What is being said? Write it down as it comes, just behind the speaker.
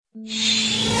Can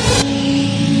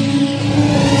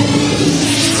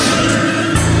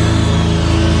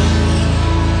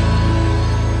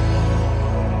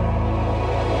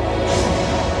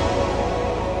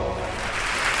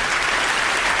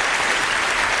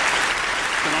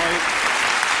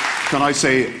I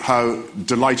say how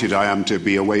delighted I am to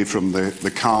be away from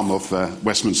the calm of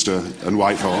Westminster and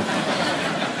Whitehall?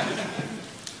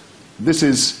 This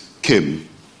is Kim,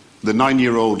 the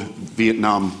 9-year-old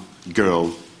Vietnam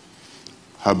girl,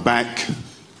 her back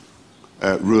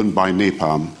ruined by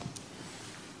napalm,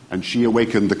 and she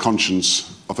awakened the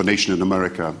conscience of a nation in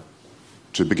America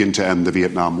to begin to end the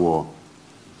Vietnam War.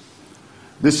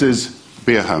 This is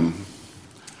Birham,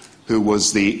 who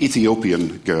was the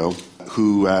Ethiopian girl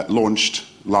who launched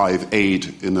Live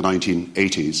Aid in the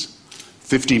 1980s,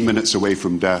 15 minutes away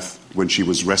from death when she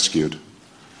was rescued.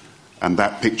 And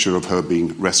that picture of her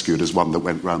being rescued is one that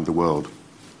went round the world.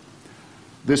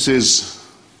 This is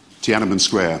Tiananmen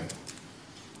Square.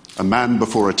 A man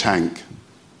before a tank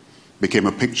became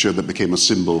a picture that became a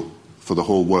symbol for the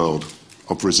whole world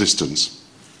of resistance.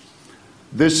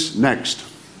 This next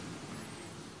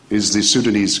is the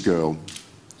Sudanese girl,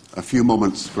 a few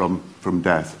moments from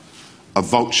death. A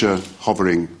vulture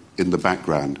hovering in the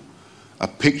background, a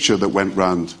picture that went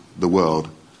round the world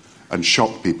and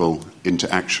shocked people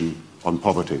into action on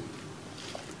poverty.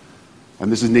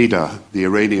 And this is Nida, the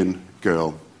Iranian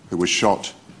girl who was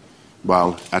shot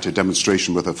while at a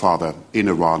demonstration with her father in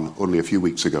Iran only a few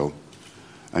weeks ago.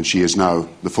 And she is now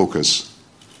the focus,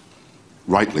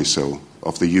 rightly so,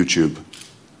 of the YouTube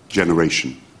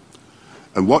generation.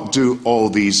 And what do all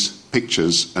these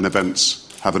pictures and events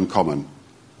have in common?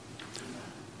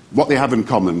 What they have in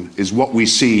common is what we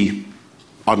see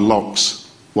unlocks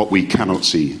what we cannot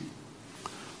see.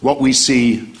 What we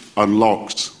see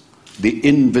unlocks the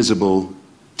invisible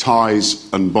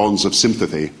ties and bonds of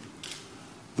sympathy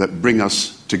that bring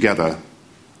us together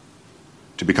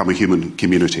to become a human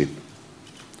community.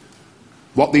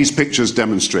 What these pictures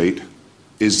demonstrate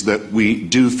is that we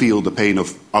do feel the pain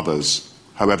of others,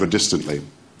 however distantly.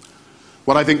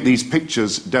 What I think these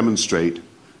pictures demonstrate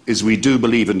is we do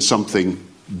believe in something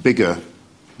bigger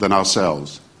than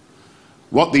ourselves.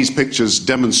 What these pictures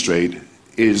demonstrate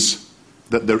is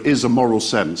that there is a moral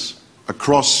sense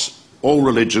across all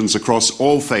religions, across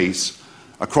all faiths,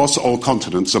 across all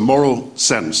continents, a moral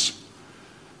sense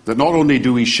that not only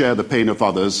do we share the pain of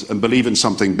others and believe in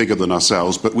something bigger than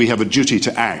ourselves, but we have a duty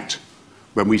to act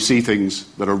when we see things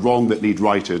that are wrong that need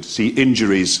righted, see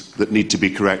injuries that need to be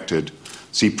corrected,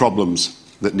 see problems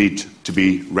that need to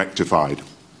be rectified.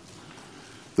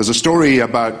 There's a story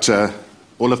about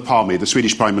Olof Palme, the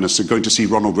Swedish Prime Minister, going to see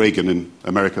Ronald Reagan in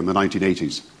America in the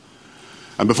 1980s.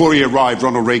 And before he arrived,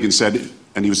 Ronald Reagan said,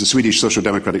 and he was the Swedish Social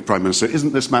Democratic Prime Minister,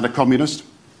 "Isn't this man a communist?"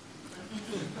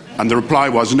 And the reply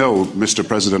was, "No, Mr.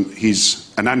 President, he's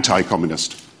an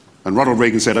anti-communist." And Ronald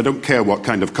Reagan said, "I don't care what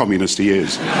kind of communist he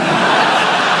is."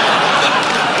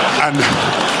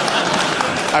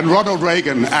 and Ronald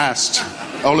Reagan asked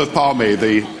Olof Palme,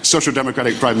 the Social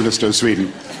Democratic Prime Minister of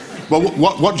Sweden, "Well,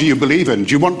 what do you believe in?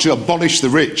 Do you want to abolish the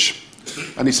rich?"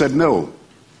 And he said, "No,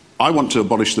 I want to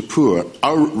abolish the poor.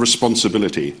 Our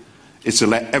responsibility is to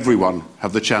let everyone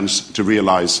have the chance to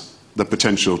realize the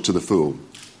potential to the full."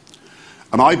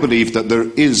 And I believe that there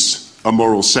is a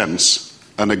moral sense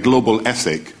and a global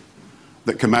ethic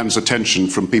that commands attention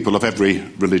from people of every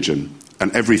religion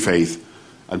and every faith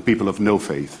and people of no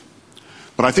faith.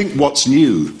 But I think what's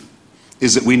new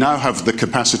is that we now have the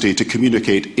capacity to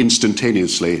communicate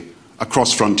instantaneously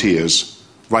across frontiers,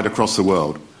 right across the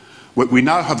world. We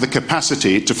now have the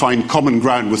capacity to find common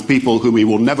ground with people whom we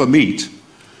will never meet,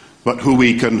 but who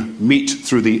we can meet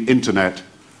through the internet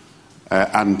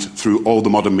and through all the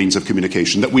modern means of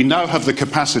communication. That we now have the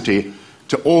capacity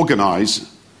to organise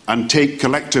and take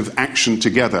collective action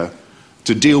together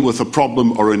to deal with a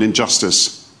problem or an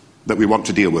injustice that we want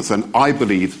to deal with. And I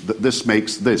believe that this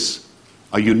makes this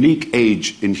a unique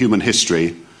age in human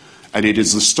history, and it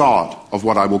is the start of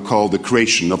what I will call the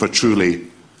creation of a truly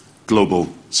global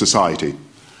society.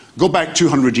 Go back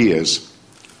 200 years,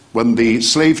 when the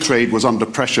slave trade was under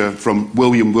pressure from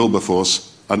William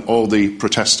Wilberforce and all the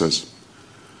protesters.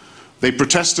 They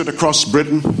protested across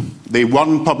Britain, they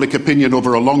won public opinion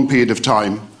over a long period of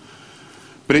time,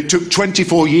 but it took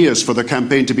 24 years for the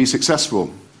campaign to be successful.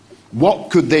 What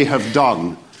could they have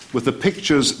done with the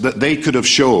pictures that they could have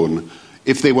shown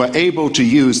if they were able to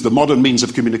use the modern means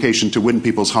of communication to win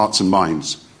people's hearts and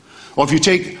minds? Or if you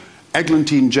take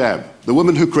Eglantine Jebb, the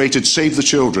woman who created Save the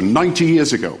Children 90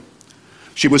 years ago,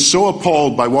 she was so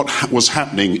appalled by what was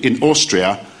happening in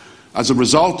Austria as a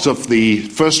result of the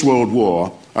First World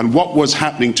War and what was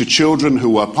happening to children who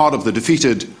were part of the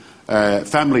defeated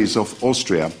families of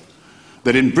Austria,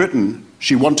 that in Britain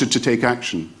she wanted to take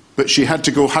action, but she had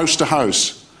to go house to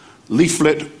house,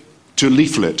 leaflet to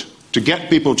leaflet, to get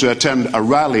people to attend a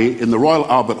rally in the Royal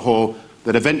Albert Hall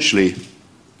that eventually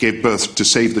gave birth to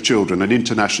Save the Children, an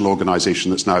international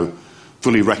organisation that's now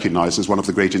fully recognised as one of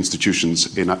the great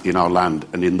institutions in our land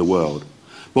and in the world.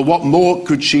 But what more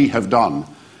could she have done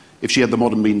if she had the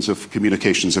modern means of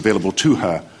communications available to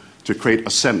her to create a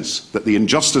sense that the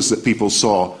injustice that people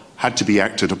saw had to be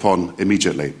acted upon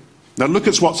immediately? Now look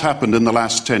at what's happened in the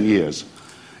last 10 years.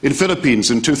 In Philippines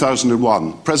in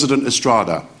 2001, President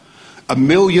Estrada, 1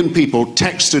 million people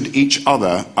texted each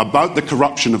other about the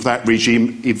corruption of that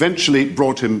regime, eventually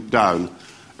brought him down,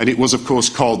 and it was of course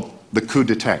called the coup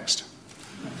de text.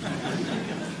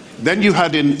 Then you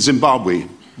had in Zimbabwe,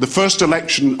 the first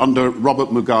election under Robert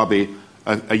Mugabe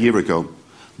a year ago.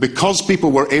 Because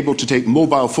people were able to take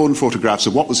mobile phone photographs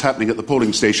of what was happening at the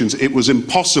polling stations, it was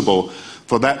impossible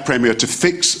for that premier to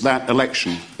fix that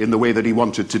election in the way that he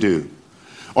wanted to do.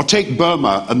 Or take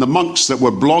Burma and the monks that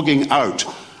were blogging out,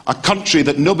 a country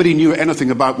that nobody knew anything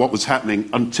about what was happening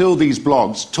until these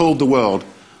blogs told the world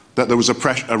that there was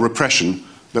a repression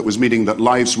that was meaning that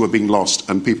lives were being lost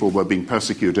and people were being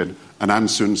persecuted, and Aung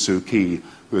San Suu Kyi,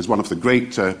 who is one of the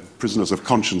great prisoners of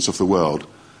conscience of the world,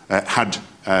 had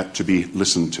to be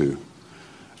listened to.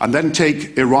 And then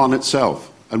take Iran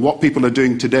itself and what people are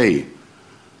doing today,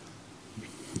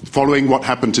 following what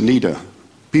happened to Nida.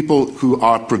 People who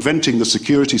are preventing the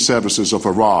security services of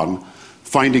Iran,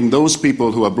 finding those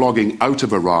people who are blogging out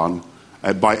of Iran,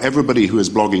 by everybody who is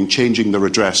blogging changing their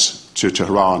address to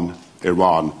Tehran,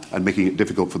 Iran, and making it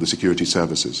difficult for the security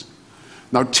services.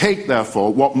 Now take,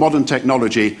 therefore, what modern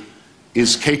technology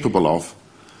is capable of,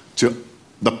 to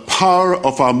the power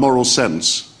of our moral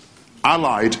sense,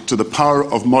 allied to the power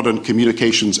of modern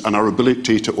communications and our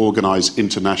ability to organise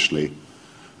internationally.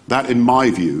 That, in my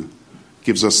view,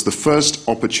 gives us the first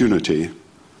opportunity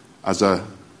as a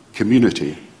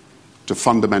community to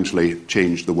fundamentally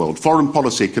change the world. Foreign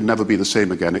policy can never be the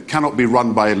same again. It cannot be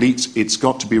run by elites. It's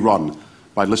got to be run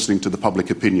by listening to the public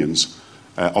opinions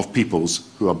of peoples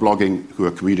who are blogging, who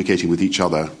are communicating with each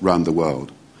other around the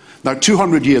world. Now,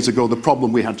 200 years ago, the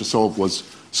problem we had to solve was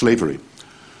slavery.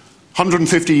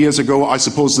 150 years ago, I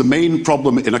suppose the main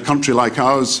problem in a country like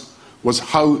ours was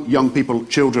how young people,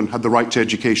 children, had the right to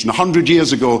education. 100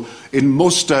 years ago, in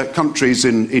most countries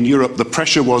in Europe, the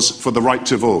pressure was for the right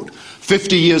to vote.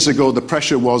 50 years ago, the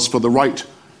pressure was for the right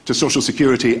to social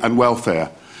security and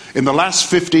welfare. In the last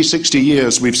 50, 60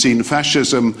 years, we've seen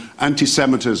fascism,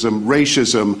 anti-Semitism,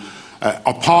 racism,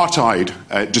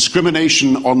 apartheid,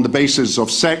 discrimination on the basis of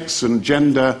sex and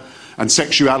gender and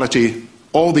sexuality.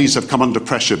 All these have come under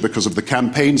pressure because of the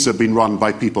campaigns that have been run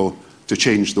by people to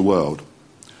change the world.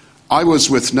 I was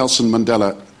with Nelson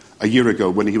Mandela a year ago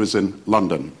when he was in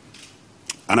London,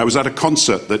 and I was at a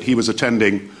concert that he was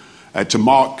attending to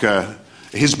mark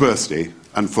his birthday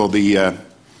and for the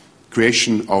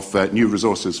creation of new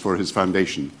resources for his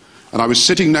foundation. And I was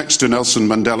sitting next to Nelson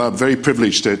Mandela, very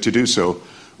privileged to do so,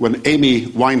 when Amy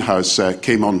Winehouse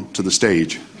came on to the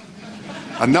stage.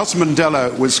 And Nelson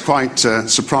Mandela was quite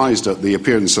surprised at the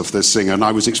appearance of this singer, and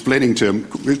I was explaining to him,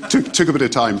 it took a bit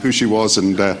of time, who she was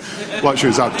and what she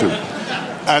was up to.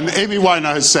 And Amy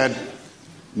Winehouse said,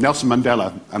 "Nelson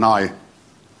Mandela and I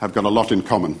have got a lot in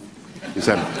common." He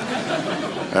said,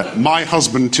 "My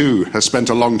husband too has spent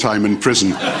a long time in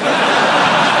prison."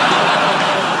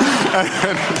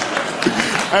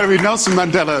 Anyway, Nelson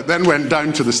Mandela then went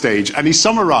down to the stage and he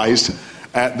summarised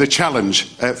the challenge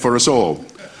for us all.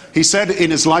 He said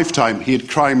in his lifetime he had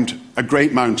climbed a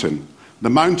great mountain, the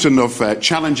mountain of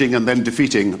challenging and then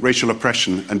defeating racial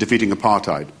oppression and defeating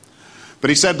apartheid. But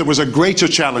he said there was a greater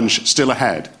challenge still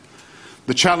ahead,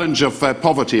 the challenge of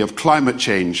poverty, of climate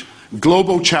change,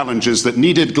 global challenges that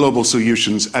needed global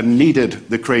solutions and needed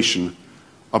the creation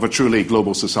of a truly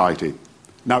global society.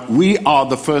 Now, we are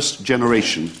the first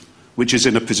generation which is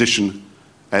in a position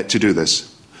to do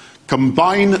this.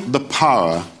 Combine the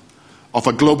power of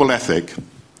a global ethic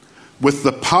with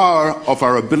the power of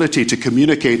our ability to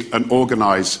communicate and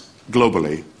organise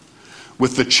globally,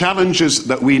 with the challenges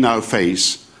that we now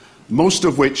face, most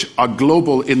of which are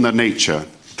global in their nature.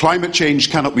 Climate change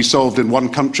cannot be solved in one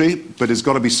country, but it's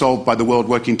got to be solved by the world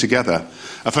working together.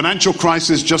 A financial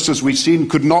crisis, just as we've seen,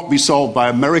 could not be solved by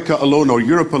America alone or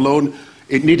Europe alone.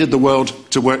 It needed the world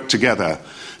to work together.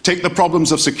 Take the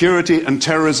problems of security and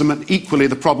terrorism and equally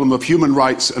the problem of human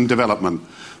rights and development.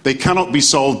 They cannot be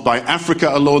solved by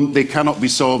Africa alone. They cannot be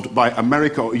solved by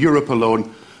America or Europe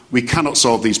alone. We cannot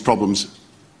solve these problems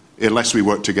unless we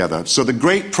work together. So the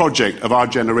great project of our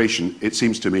generation, it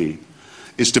seems to me,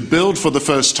 is to build for the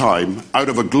first time, out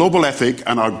of a global ethic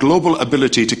and our global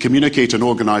ability to communicate and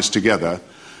organize together,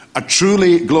 a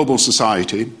truly global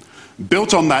society,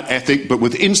 built on that ethic, but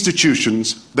with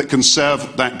institutions that can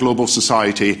serve that global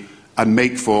society and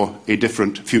make for a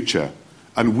different future.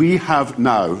 And we have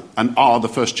now, and are the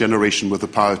first generation with the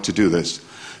power to do this.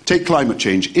 Take climate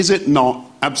change. Is it not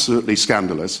absolutely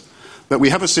scandalous that we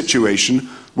have a situation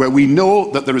where we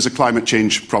know that there is a climate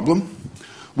change problem,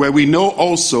 where we know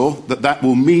also that that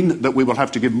will mean that we will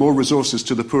have to give more resources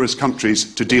to the poorest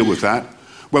countries to deal with that,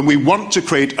 when we want to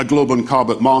create a global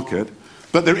carbon market,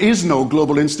 but there is no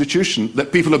global institution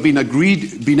that people have been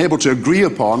able to agree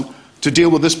upon to deal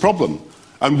with this problem.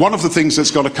 And one of the things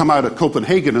that's got to come out of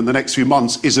Copenhagen in the next few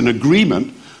months is an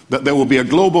agreement that there will be a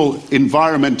global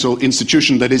environmental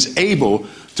institution that is able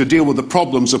to deal with the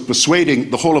problems of persuading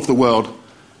the whole of the world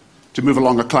to move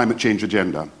along a climate change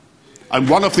agenda. And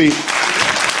one of the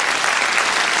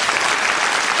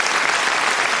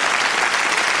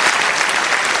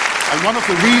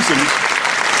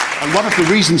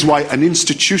reasons why an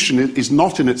institution is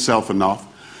not in itself enough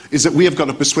is that we have got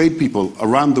to persuade people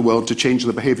around the world to change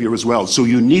their behavior as well. So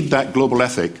you need that global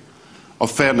ethic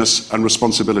of fairness and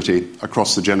responsibility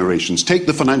across the generations. Take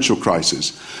the financial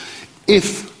crisis.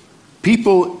 If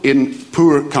people in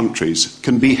poor countries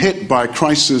can be hit by a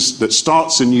crisis that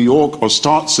starts in New York or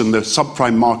starts in the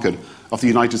subprime market of the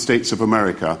United States of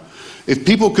America, if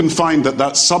people can find that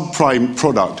that subprime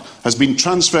product has been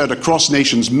transferred across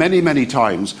nations many, many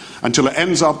times until it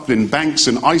ends up in banks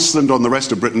in Iceland or in the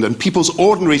rest of Britain, and people's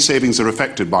ordinary savings are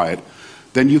affected by it,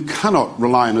 then you cannot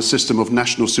rely on a system of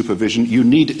national supervision. You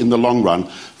need, in the long run,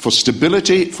 for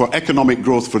stability, for economic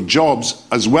growth, for jobs,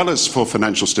 as well as for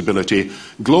financial stability,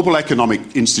 global economic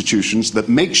institutions that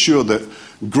make sure that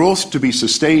growth to be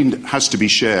sustained has to be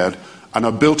shared and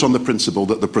are built on the principle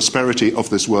that the prosperity of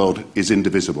this world is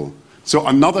indivisible. So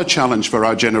another challenge for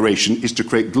our generation is to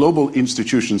create global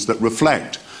institutions that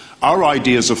reflect our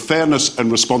ideas of fairness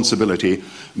and responsibility,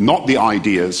 not the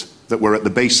ideas that were at the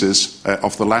basis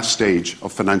of the last stage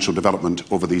of financial development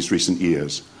over these recent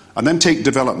years. And then take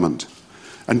development,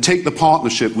 and take the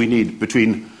partnership we need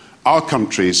between our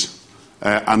countries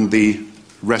and the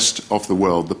rest of the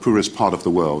world, the poorest part of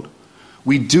the world.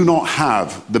 We do not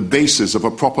have the basis of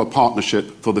a proper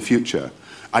partnership for the future.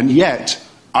 And yet,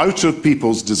 out of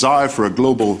people's desire for a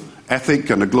global ethic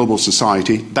and a global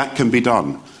society, that can be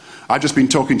done. I've just been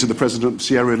talking to the president of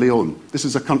Sierra Leone. This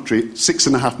is a country,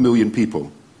 6.5 million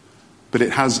people, but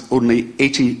it has only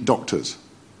 80 doctors.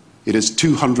 It has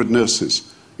 200 nurses.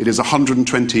 It has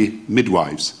 120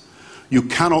 midwives. You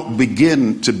cannot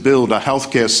begin to build a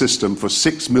healthcare system for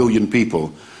 6 million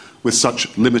people with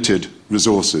such limited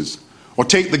resources. Or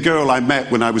take the girl I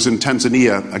met when I was in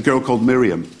Tanzania, a girl called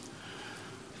Miriam.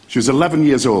 She was 11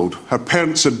 years old. Her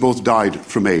parents had both died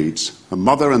from AIDS, her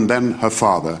mother and then her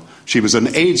father. She was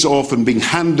an AIDS orphan being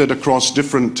handed across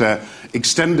different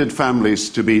extended families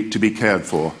to be cared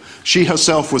for. She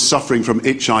herself was suffering from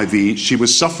HIV. She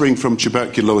was suffering from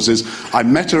tuberculosis. I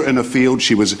met her in a field.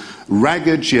 She was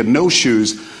ragged. She had no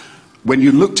shoes. When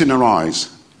you looked in her eyes,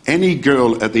 any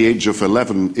girl at the age of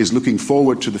 11 is looking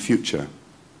forward to the future.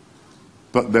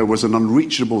 But there was an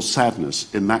unreachable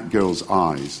sadness in that girl's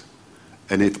eyes.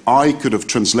 And if I could have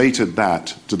translated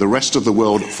that to the rest of the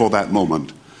world for that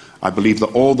moment, I believe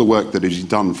that all the work that is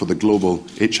done for the Global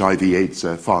HIV/AIDS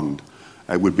Fund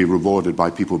would be rewarded by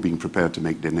people being prepared to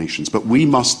make donations. But we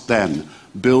must then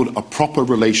build a proper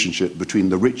relationship between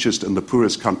the richest and the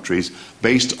poorest countries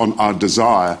based on our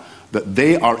desire that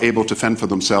they are able to fend for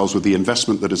themselves with the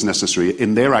investment that is necessary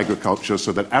in their agriculture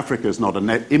so that Africa is not a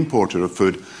net importer of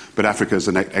food, but Africa is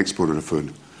a net exporter of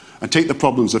food. And take the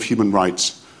problems of human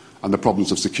rights and the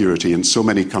problems of security in so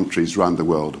many countries around the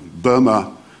world.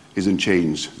 Burma is in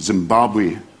chains.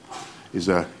 Zimbabwe is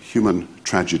a human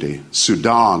tragedy.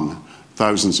 Sudan,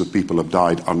 thousands of people have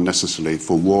died unnecessarily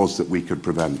for wars that we could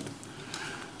prevent.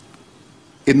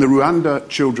 In the Rwanda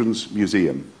Children's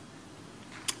Museum,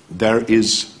 there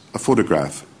is a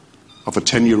photograph of a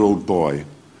 10-year-old boy.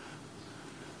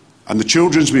 And the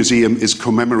Children's Museum is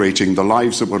commemorating the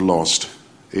lives that were lost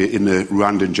in the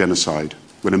Rwandan genocide,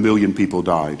 when 1 million people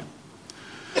died.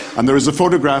 And there is a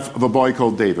photograph of a boy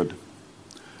called David.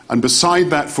 And beside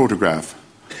that photograph,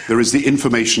 there is the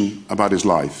information about his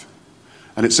life.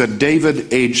 And it said,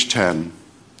 David, age 10.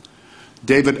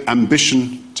 David,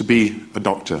 ambition to be a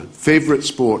doctor. Favorite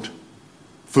sport,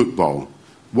 football.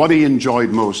 What he enjoyed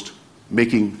most,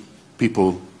 making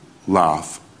people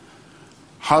laugh.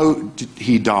 How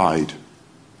he died,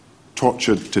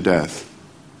 tortured to death.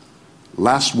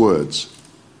 Last words,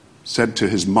 said to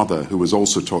his mother, who was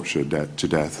also tortured to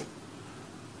death,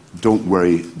 "Don't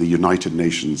worry, the United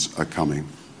Nations are coming."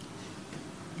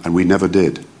 And we never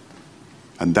did.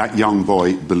 And that young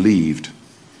boy believed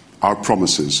our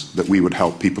promises that we would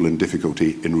help people in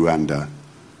difficulty in Rwanda,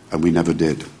 and we never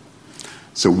did.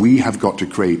 So we have got to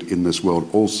create in this world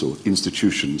also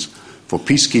institutions for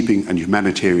peacekeeping and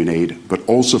humanitarian aid, but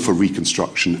also for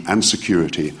reconstruction and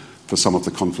security for some of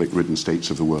the conflict-ridden states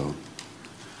of the world.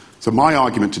 So my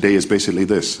argument today is basically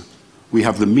this. We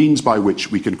have the means by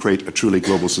which we can create a truly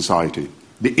global society.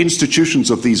 The institutions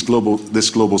of this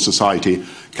global society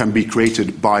can be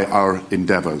created by our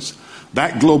endeavours.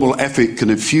 That global ethic can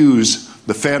infuse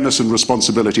the fairness and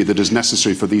responsibility that is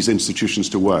necessary for these institutions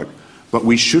to work. But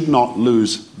we should not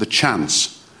lose the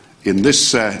chance in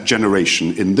this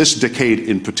generation, in this decade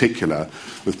in particular,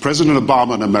 with President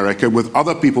Obama in America, with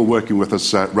other people working with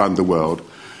us around the world,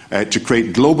 to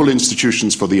create global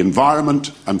institutions for the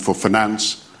environment and for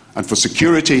finance and for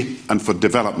security and for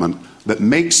development that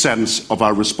make sense of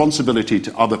our responsibility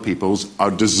to other peoples,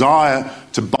 our desire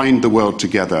to bind the world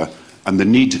together, and the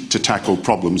need to tackle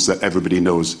problems that everybody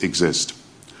knows exist.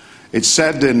 It's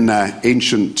said in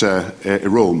ancient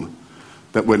Rome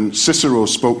that when Cicero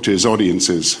spoke to his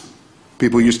audiences,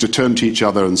 people used to turn to each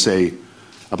other and say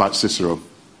about Cicero,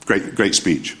 great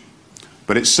speech.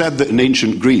 But it's said that in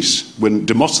ancient Greece, when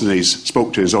Demosthenes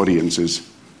spoke to his audiences,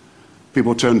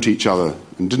 people turned to each other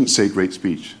and didn't say great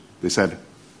speech. They said,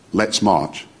 let's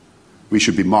march. We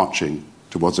should be marching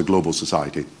towards a global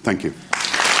society. Thank you.